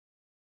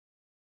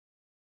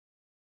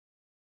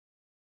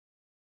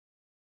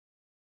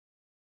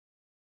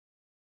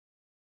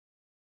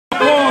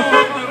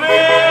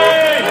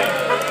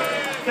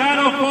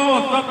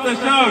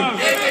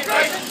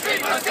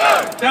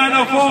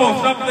Channel 4,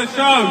 stop the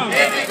show!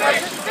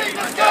 Immigration Street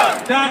must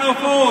go! Channel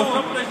 4,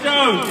 stop the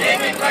show!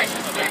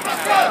 Immigration Street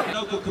must go!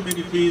 Local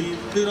communities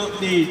do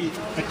not need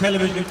a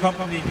television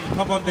company to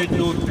come on their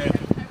doorstep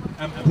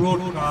and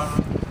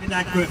broadcast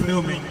inaccurate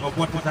filming of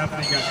what is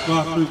happening at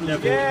grassroots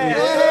level.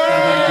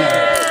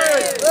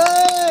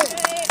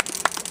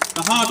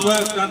 The hard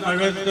work done by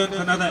residents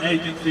and other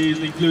agencies,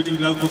 including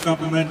local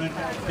government,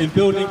 in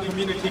building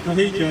community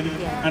cohesion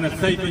and a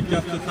safe and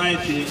just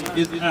society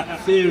is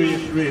at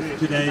serious risk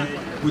today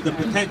with the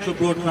potential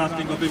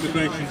broadcasting of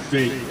Immigration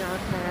Street.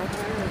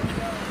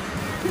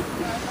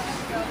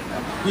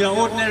 We are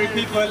ordinary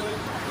people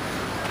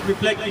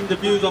reflecting the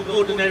views of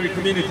ordinary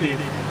communities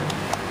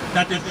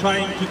that is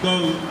trying to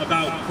go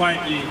about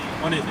quietly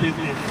on its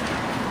business.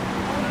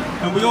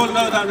 And we all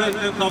know that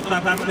residents of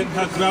Southampton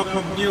have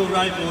welcomed new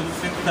arrivals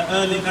since the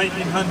early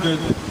 1900s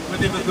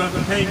when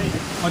immigrants came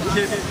on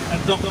ships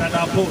and docked at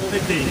our port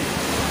city.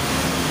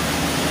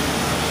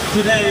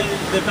 Today,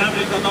 their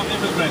families are not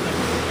immigrants.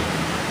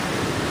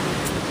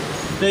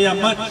 They are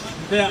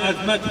as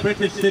much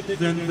British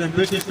citizens and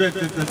British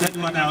residents as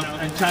anyone else,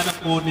 and Channel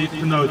 4 needs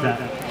to know that.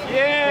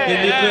 They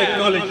need to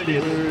acknowledge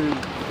this.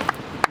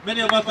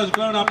 Many of us have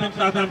grown up in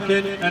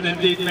Southampton, and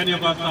indeed many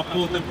of us are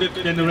 4th and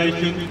 5th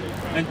generation,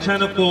 and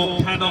Channel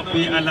 4 cannot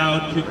be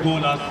allowed to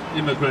call us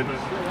immigrants.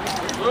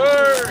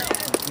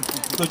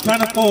 So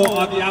Channel 4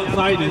 are the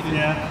outsiders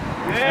here.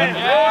 And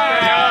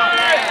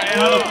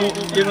Channel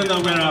 4, even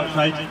though we're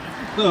outside.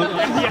 So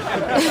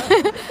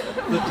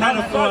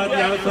Channel 4 are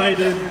the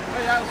outsiders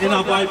in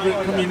our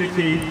vibrant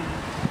community,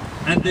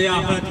 and they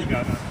are hurting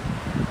us.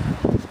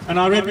 And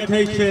our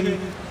reputation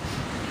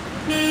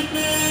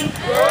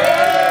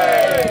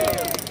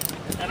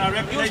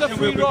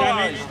will be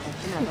damaged,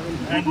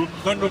 and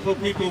vulnerable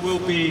people will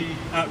be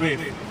at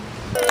risk.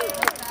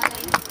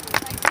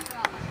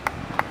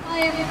 Hi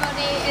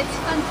everybody, it's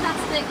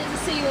fantastic to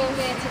see you all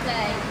here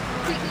today,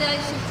 particularly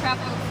those who've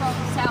travelled from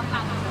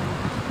Southampton.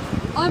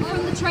 I'm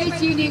from the Trade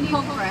Union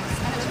Congress,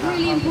 and it's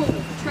really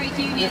important for trade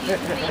unions to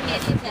be here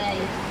today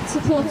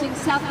supporting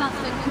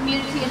Southampton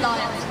Community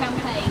Alliance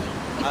campaign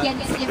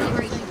against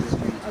Immigration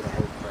Street.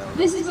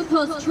 This is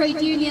because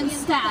trade unions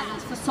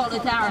stand for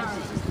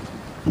solidarity.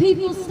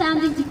 People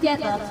standing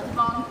together to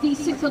demand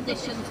decent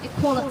conditions,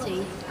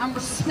 equality and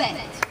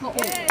respect for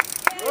all.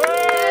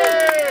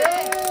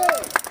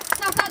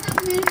 Southampton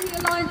Community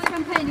Alliance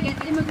campaign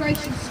against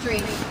Immigration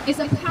Street is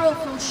a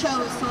powerful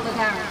show of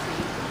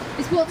solidarity.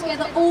 It's brought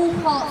together all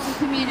parts of the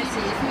community,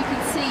 as we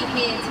can see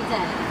here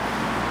today.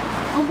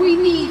 And we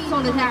need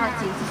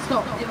solidarity to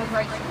stop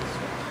Immigration Street.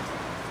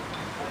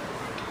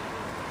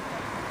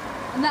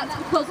 And that's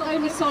because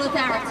only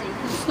solidarity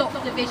can stop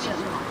division.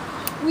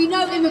 We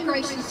know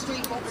Immigration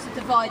Street wants to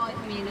divide the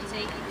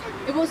community.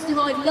 It wants to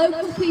divide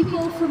local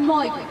people from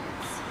migrants.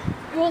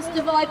 It wants to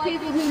divide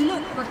people who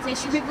look British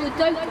from people who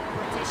don't look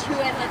British,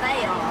 whoever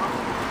they are.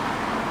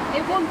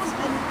 It wants,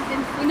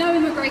 and we know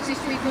Immigration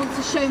Street wants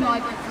to show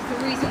migrants as the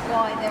reason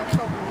why there are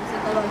problems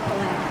in the local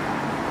area.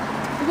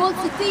 It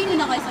wants to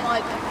demonise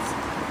migrants,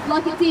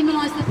 like it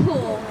demonised the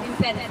poor in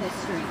Benefit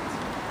Street.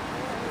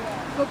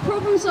 But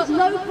problems like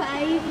low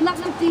pay, lack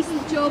of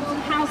decent jobs and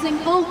housing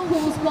aren't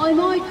caused by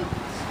migrants.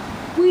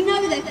 We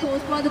know they're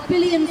caused by the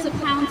billions of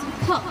pounds of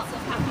cuts that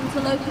have happened to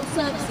local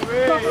services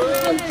across the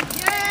country.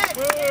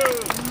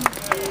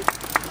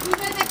 We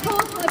know they're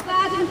caused by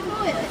bad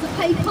employers that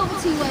pay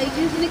poverty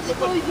wages and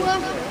exploit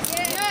workers.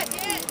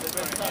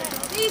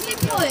 These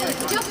employers,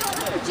 just like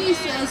the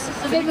producers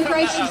of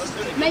Immigration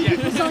Street, make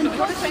people sign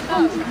bullshit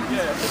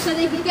contracts so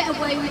they can get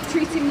away with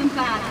treating them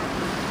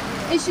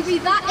badly. It should be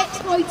that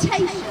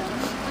exploitation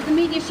that the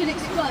media should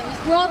expose,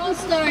 rather than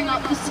stirring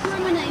up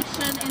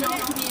discrimination in our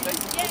community.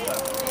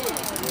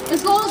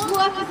 As long as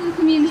workers in the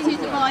community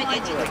are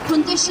divided,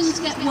 conditions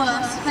get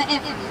worse for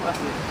everyone.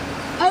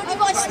 Only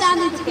by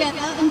standing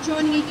together and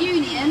joining a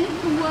union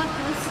can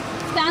workers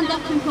stand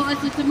up to employers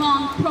who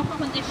demand proper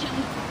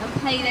conditions and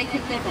pay they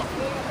can live on.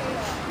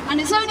 And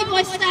it's only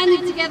by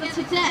standing together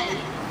today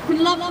can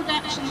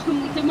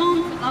we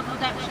demand for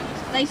Lovewood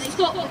actions they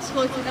stop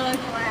exploiting the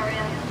local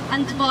area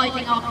and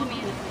dividing our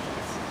communities.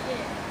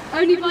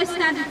 Only by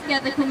standing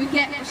together can we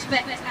get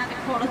respect and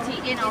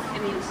equality in our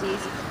communities,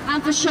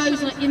 and for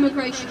shows like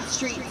Immigration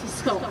Street to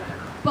stop.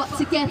 But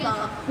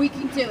together we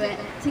can do it.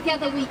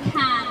 Together we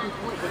can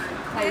win.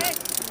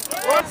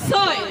 So,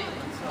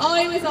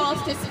 I was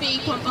asked to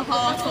speak on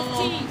behalf of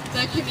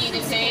the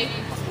community,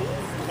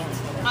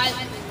 and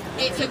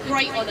it's a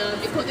great honour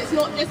because it's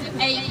not just a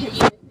community, it's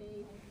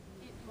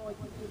my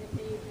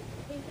community,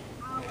 it's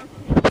our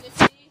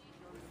community.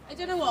 I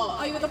don't know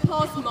what, over the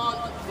past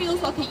month,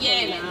 feels like a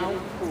year now,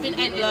 it's been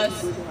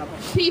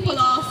endless. People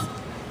ask,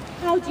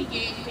 how do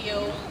you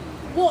feel?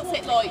 What's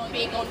it like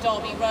being on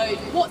Derby Road?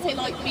 What's it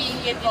like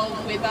being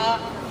involved with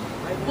that?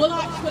 Well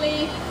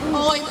actually,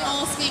 I'm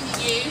asking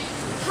you,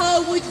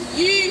 how would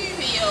you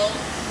feel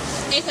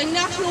if a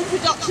national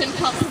production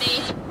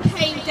company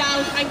came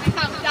down and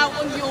camped out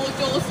on your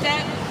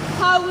doorstep?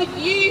 How would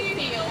you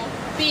feel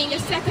being a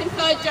second,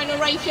 third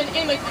generation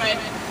immigrant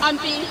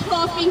and being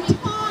tarnished?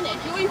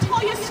 Your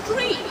entire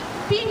street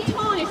being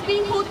tarnished,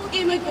 being called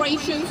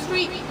Immigration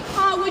Street.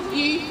 How would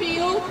you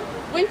feel?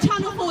 When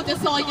Channel 4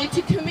 decided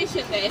to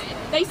commission this,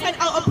 they sent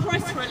out a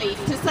press release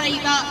to say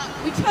that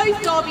we chose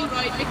Derby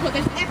Road because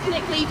it's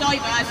ethnically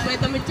diverse, where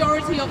the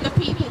majority of the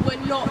people were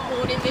not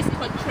born in this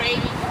country.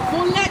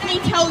 Well, let me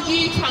tell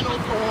you, Channel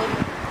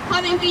 4,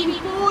 having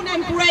been born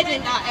and bred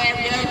in that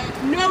area,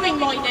 knowing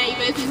my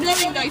neighbours,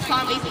 knowing those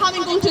families,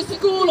 having gone to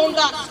school on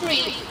that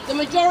street, the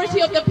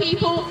majority of the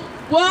people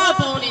were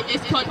born in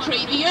this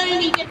country. The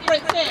only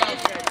difference is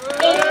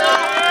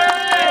that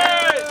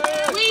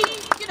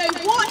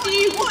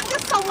what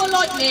does someone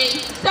like me,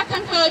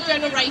 second, third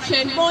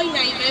generation, my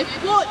neighbours,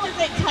 what does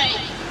it take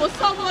for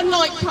someone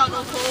like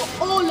Channel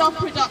 4 or Love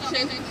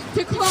Productions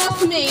to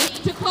class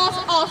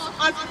us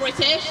as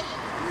British?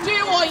 Do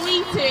I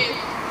need to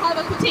have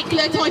a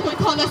particular type of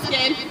colour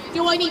skin?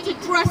 Do I need to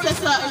dress a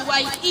certain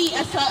way, eat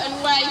a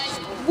certain way,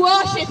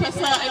 worship a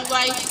certain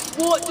way?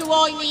 What do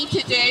I need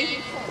to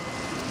do?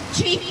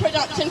 Chief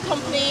production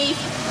companies,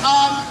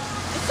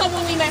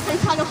 someone we met from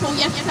Channel 4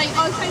 yesterday,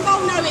 I was saying,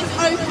 oh no, it's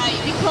okay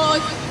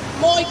because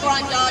my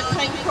granddad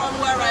came from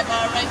wherever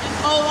and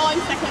I'm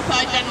second,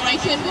 third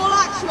generation. Well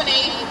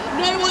actually,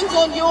 no one's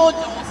on your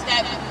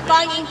doorstep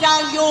banging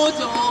down your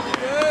door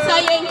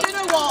saying, you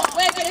know what,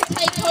 we're going to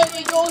take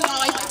over your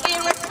life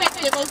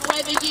irrespective of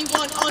whether you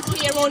want us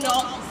here or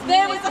not.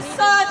 There was a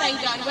survey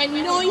done when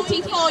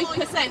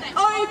 95%,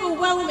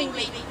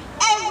 overwhelmingly,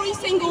 every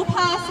single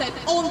person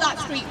on that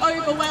street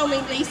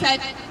overwhelmingly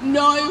said,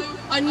 no,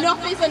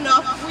 enough is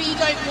enough, we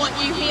don't want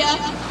you here,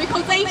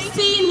 because they've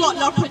seen what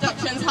Love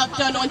Productions have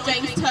done on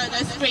James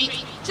Turner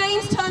Street.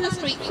 James Turner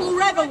Street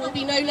forever will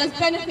be known as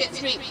Benefit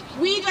Street.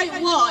 We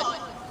do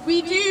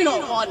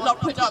not want Love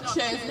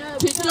Productions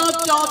to dub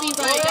Derby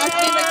Road as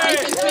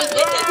Immigration Street.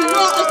 This is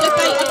not a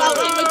debate about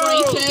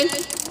immigration.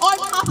 I'm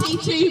happy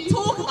to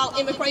talk about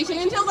immigration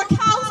until the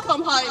cows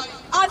come home,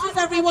 as is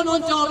everyone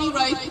on Derby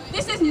Road.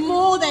 This is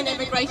more than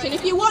immigration.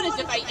 If you want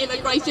to debate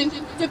immigration,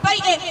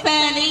 debate it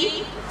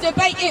fairly,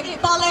 debate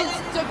it balanced,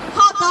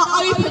 have that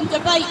open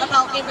debate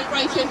about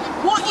immigration.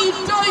 What you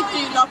don't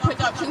do, Love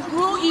Productions,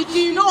 what you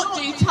do not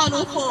do,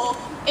 Channel 4,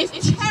 is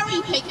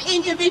cherry-pick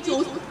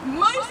individuals,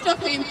 most of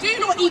whom do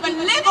not even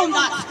live on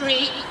that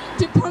street,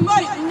 to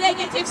promote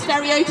negative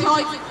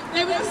stereotypes.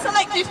 There was a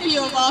selective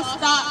few of us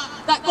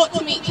that got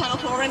to meet Channel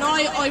 4, and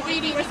I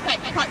really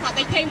respect the fact that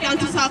they came down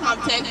to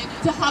Southampton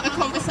to have a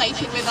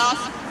conversation with us.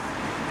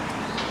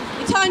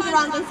 He turned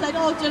around and said,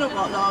 oh, do you know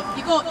what, love,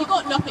 you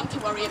got nothing to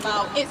worry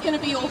about. It's going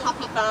to be all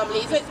happy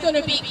families, it's going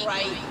to be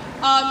great.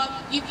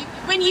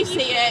 When you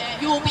see it,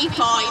 you'll be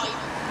fine.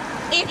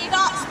 If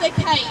that's the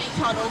case,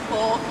 Channel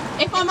 4,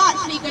 if I'm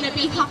actually going to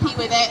be happy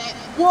with it,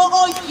 what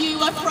are you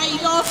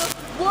afraid of?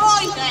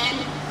 Why then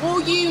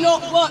will you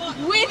not work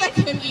with a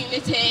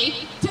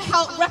community to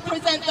help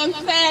represent them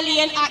fairly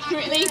and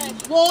accurately?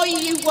 Why are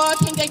you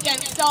working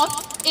against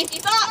us?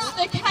 If that's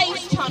the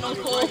case, Channel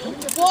 4,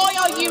 why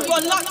are you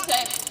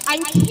reluctant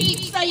and keep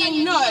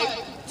saying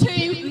no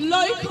to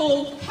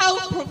local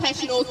health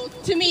professionals,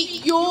 to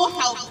meet your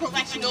health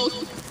professionals,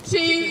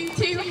 to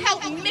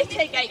help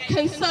mitigate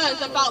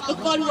concerns about the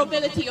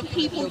vulnerability of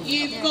people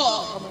you've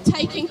got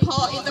taking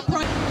part in the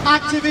process?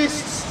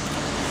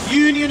 Activists,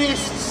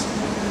 unionists,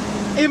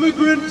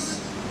 immigrants,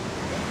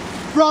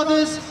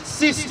 brothers,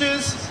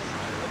 sisters,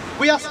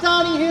 we are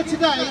standing here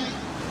today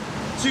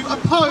to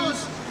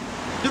oppose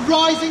the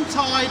rising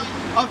tide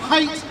of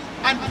hate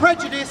and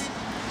prejudice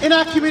in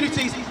our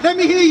communities. Let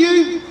me hear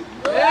you.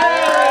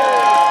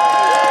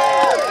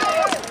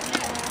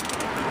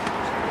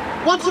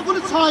 Once upon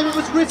a time it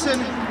was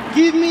written,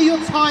 give me your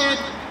tired,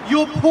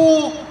 your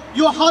poor,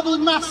 your huddled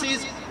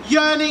masses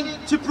yearning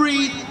to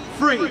breathe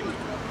free.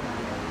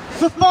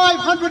 For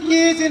 500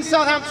 years in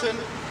Southampton,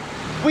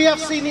 we have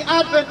seen the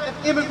advent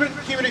of immigrant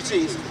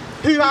communities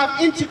who have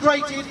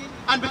integrated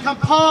and become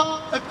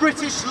part of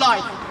British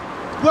life,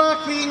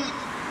 working,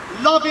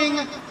 loving,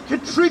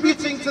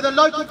 contributing to the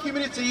local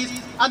communities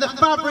and the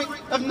fabric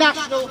of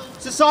national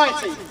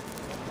society.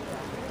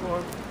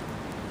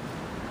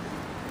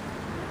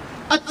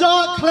 A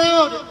dark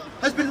cloud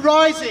has been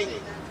rising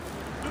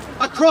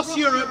across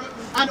Europe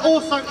and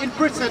also in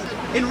Britain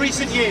in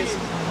recent years.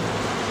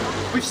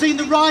 We've seen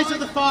the rise of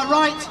the far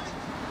right,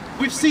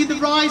 we've seen the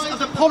rise of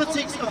the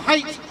politics of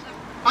hate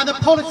and the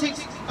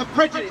politics of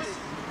prejudice.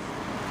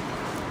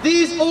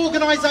 These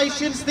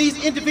organisations,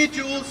 these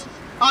individuals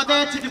are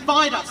there to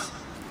divide us.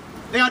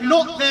 They are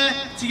not there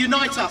to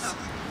unite us.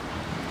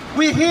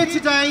 We're here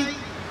today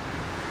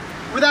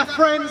with our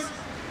friends,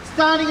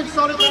 standing in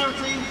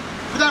solidarity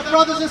with our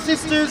brothers and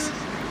sisters,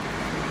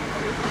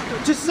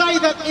 to say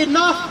that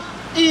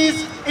enough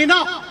is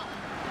enough.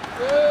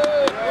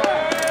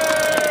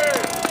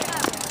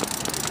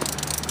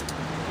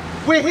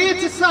 We're here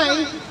to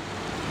say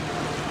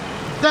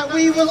that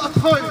we will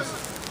oppose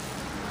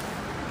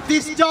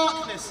this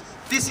darkness,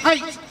 this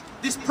hate,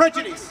 this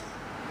prejudice,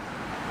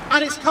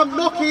 and it's come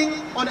knocking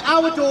on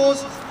our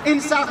doors in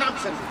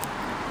Southampton.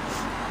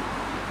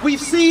 We've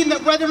seen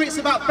that whether it's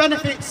about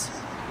benefits,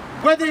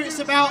 whether it's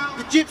about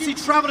the gypsy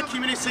traveller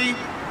community,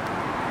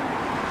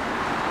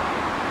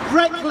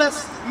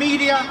 reckless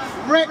media,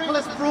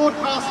 reckless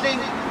broadcasting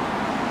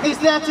is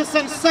there to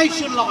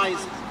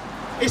sensationalise,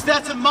 is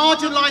there to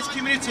marginalise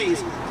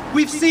communities.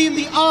 We've seen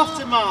the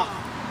aftermath,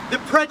 the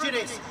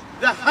prejudice,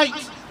 the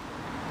hate.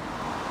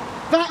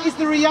 That is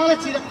the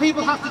reality that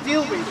people have to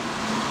deal with.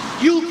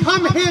 You'll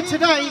come here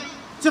today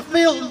to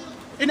film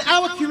in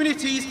our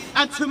communities,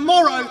 and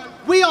tomorrow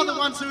we are the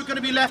ones who are going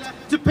to be left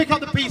to pick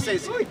up the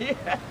pieces. Oh,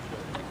 yeah.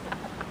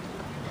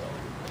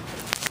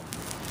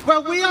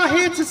 Well, we are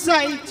here to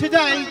say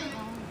today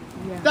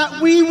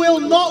that we will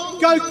not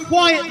go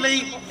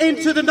quietly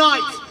into the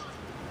night.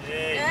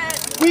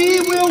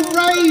 We will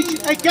rage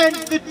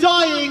against the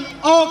dying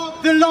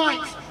of the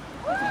light.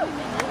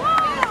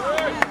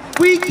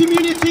 We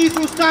communities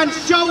will stand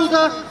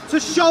shoulder to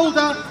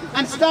shoulder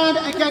and stand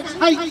against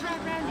hate,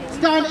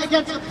 stand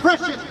against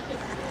oppression.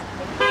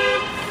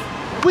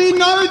 We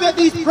know that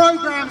these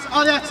programs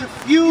are there to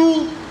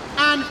fuel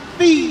and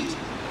feed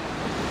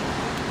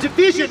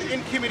division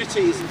in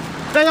communities.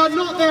 They are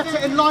not there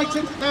to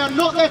enlighten, they are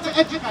not there to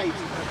educate.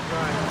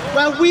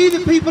 Well, we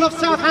the people of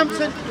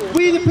Southampton,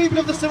 we the people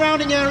of the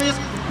surrounding areas,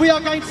 we are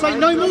going to say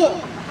no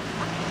more.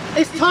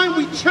 It's time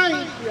we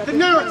change the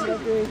narrative.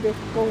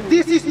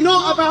 This is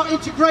not about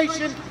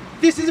integration,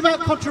 this is about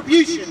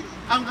contribution,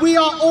 and we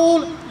are all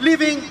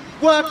living,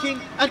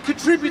 working and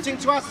contributing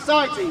to our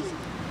societies.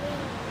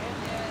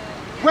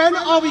 When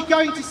are we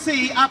going to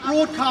see our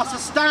broadcasters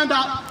stand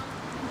up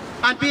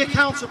and be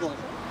accountable?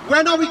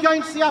 When are we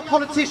going to see our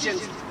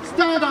politicians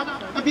stand up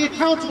and be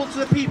accountable to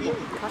the people?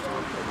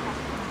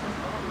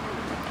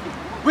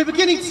 We're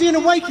beginning to see an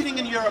awakening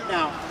in Europe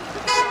now.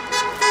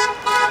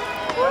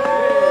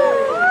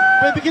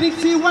 We're beginning to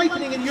see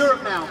awakening in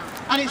Europe now,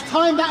 and it's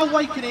time that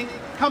awakening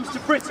comes to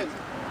Britain.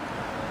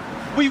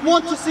 We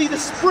want to see the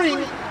spring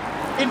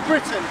in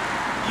Britain.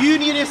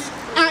 Unionists,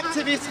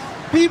 activists,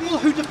 people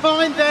who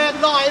define their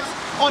lives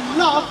on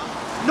love,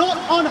 not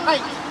on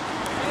hate.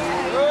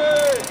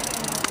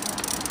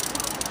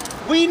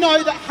 We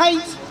know that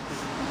hate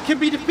can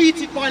be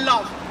defeated by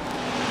love,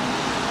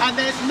 and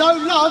there's no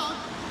love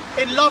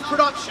in love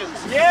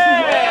productions.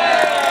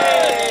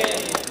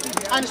 Yay!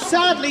 And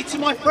sadly, to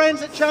my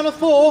friends at Channel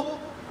 4,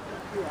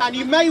 and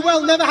you may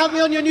well never have me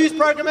on your news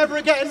programme ever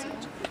again,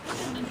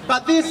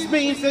 but this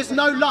means there's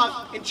no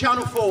love in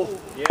Channel 4.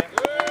 Yeah.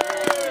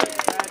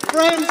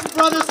 Friends,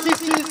 brothers,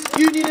 sisters,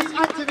 unionists,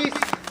 activists,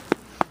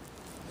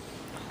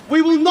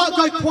 we will not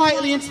go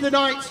quietly into the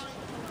night.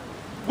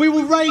 We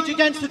will rage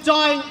against the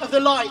dying of the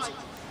light.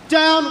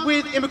 Down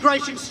with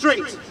Immigration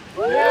Street.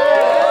 I'm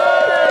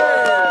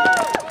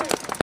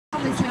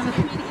a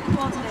community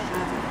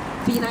coordinator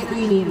for Unite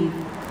Union.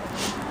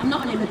 I'm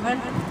not an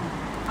immigrant.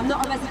 I'm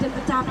not a resident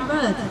of Derby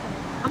Road.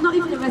 I'm not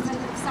even a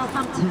resident of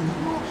Southampton.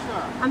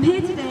 I'm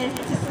here today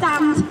to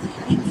stand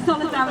in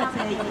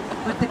solidarity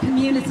with the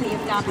community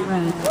of Derby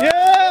Road.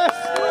 Yes!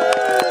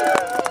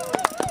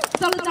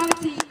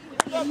 Solidarity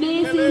with the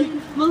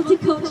amazing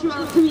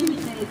multicultural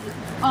communities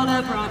all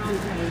over our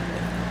country.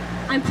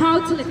 I'm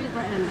proud to live in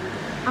Britain.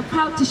 I'm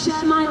proud to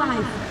share my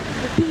life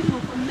with people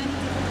from many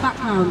different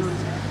backgrounds.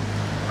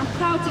 I'm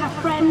proud to have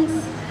friends,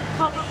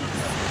 colleagues,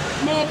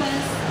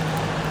 neighbours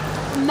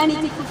from many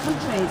different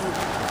countries,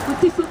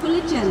 with different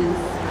religions,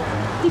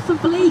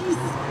 different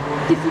beliefs,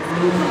 different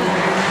skin colours,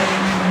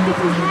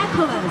 different hair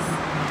colours,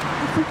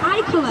 different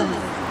eye colours,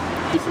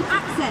 different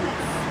accents.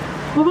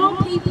 We're all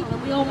people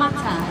and we all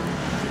matter,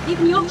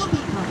 even Yorkshire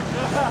people.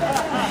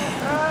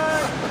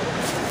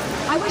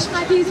 I wish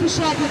my views were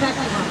shared with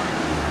everyone.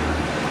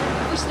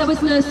 I wish there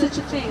was no such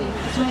a thing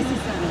as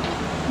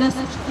racism, no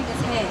such a thing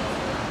as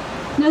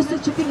hate, no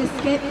such a thing as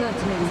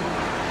scapegoating.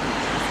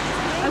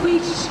 I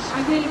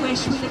really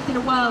wish we lived in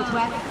a world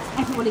where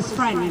everyone is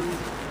friends,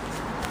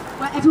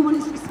 where everyone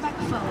is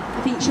respectful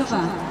of each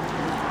other,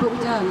 but we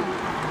don't.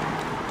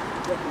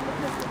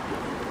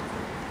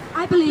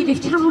 I believe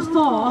if Channel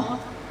 4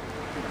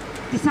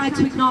 decide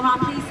to ignore our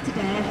pleas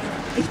today,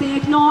 if they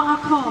ignore our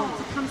call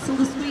to cancel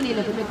the screening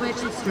of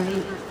Immigration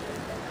Street,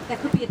 there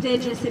could be a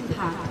dangerous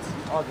impact.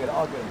 I'll get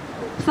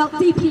it. Felt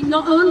deeply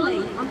not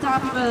only on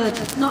Derby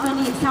Road, not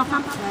only in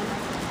Southampton,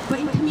 but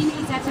in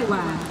communities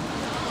everywhere.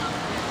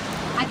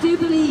 I do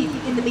believe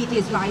in the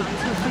media's right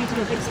to freedom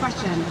of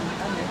expression.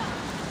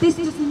 This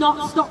does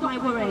not stop my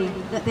worry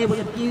that they will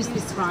abuse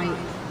this right,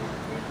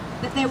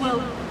 that they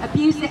will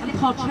abuse it and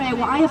portray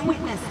what I have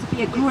witnessed to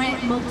be a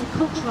great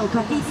multicultural,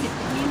 cohesive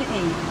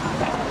community.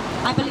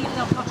 I believe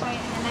they'll portray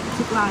it in a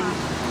negative light.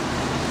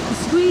 The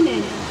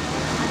screening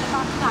and the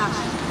backlash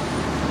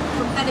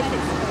from Benefit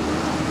Street,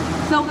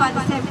 filmed by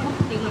the same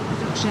company with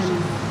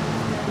Productions,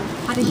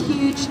 had a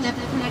huge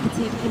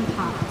negative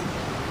impact,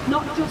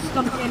 not just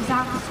on James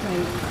Arthur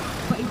Street,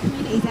 but in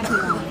communities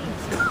everywhere.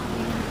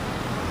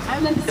 I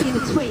remember seeing a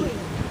tweet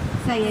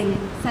saying,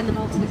 send them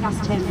all to the gas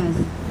chambers.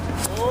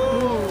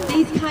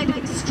 These kind of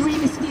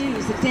extremist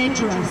views are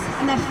dangerous,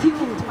 and they're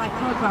fuelled by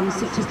programmes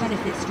such as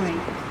Benefit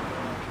Street.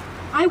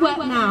 I work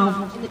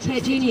now in the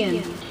trade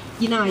union,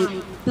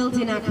 Unite,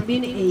 building our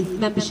community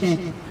membership.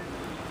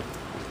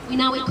 We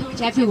now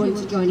encourage everyone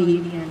to join a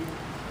union,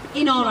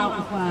 in or out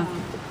of work.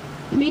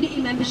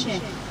 Community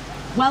membership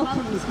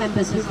welcomes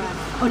members who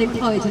are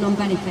unemployed and on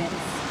benefits.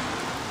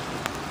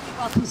 It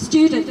welcomes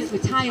students,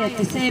 retired,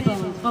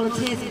 disabled,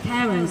 volunteers and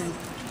carers.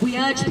 We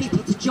urge people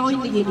to join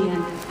the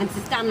union and to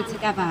stand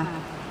together.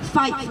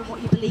 Fight for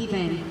what you believe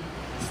in.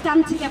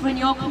 Stand together in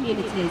your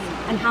communities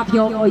and have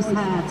your voice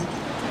heard.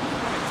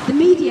 The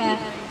media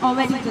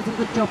already does a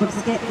good job of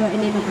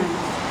scapegoating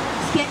immigrants,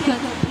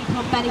 scapegoating people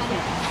on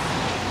benefits.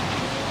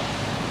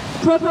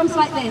 Programmes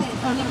like this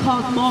only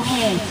cause more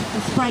hate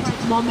and spread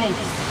more myths.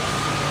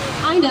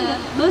 I know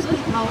most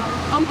people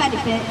on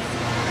benefits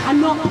are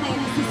not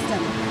playing the system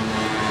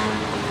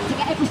to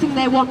get everything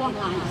they want in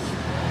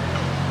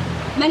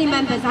life. Many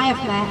members I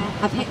have met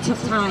have hit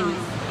tough times.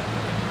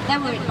 They're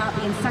worried about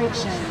being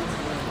sanctioned,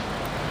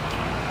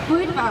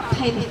 worried about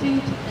paying the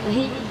food and the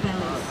heating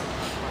bills.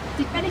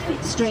 Did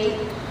Benefit Street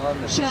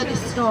show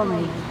this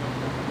story?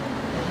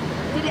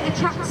 Did it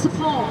attract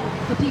support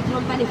for people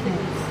on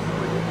benefits?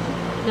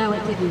 No,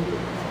 it didn't.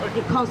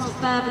 It caused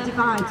further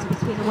divides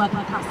between the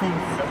working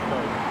classes.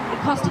 It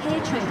caused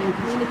hatred in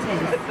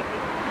communities.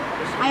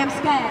 I am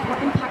scared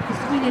what impact the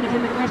screening of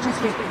Immigration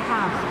Street will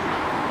have,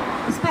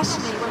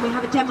 especially when we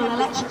have a general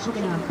election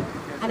coming up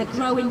and a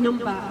growing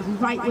number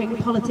of right-wing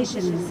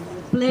politicians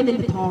blaming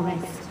the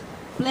poorest,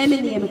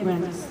 blaming the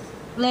immigrants,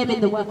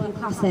 blaming the working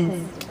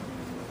classes,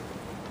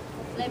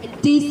 blaming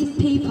decent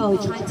people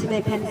trying to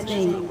make ends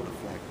meet,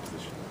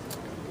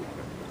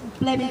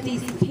 blaming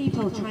decent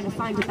people trying to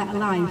find a better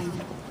life,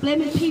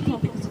 blaming people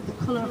because of the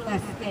colour of their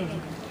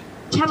skin.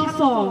 Channel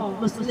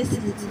 4 must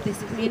listen to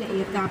this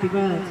community of Derby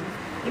Road.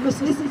 It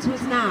must listen to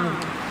us now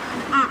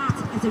and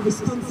act as a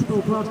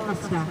responsible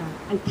broadcaster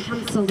and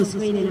cancel the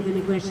screening of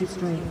Immigration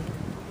Street.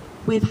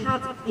 We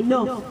have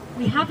enough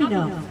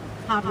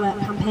hard work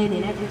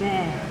campaigning every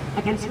day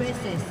against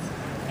racists,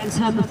 against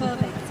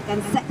homophobics,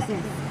 against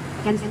sexists,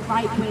 against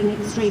right-wing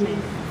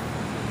extremists.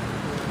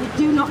 We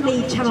do not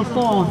need Channel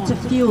 4 to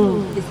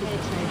fuel this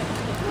hatred.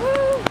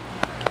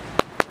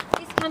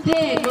 This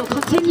campaign will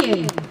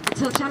continue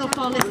until Channel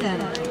 4 listen.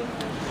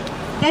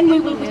 Then we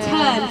will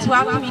return to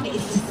our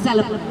communities to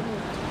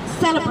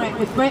celebrate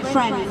with great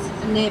friends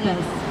and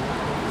neighbours.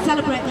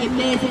 Celebrate the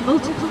amazing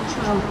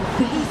multicultural,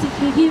 cohesive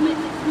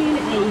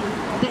community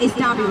that is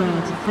Derby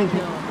Road. Thank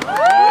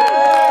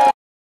you.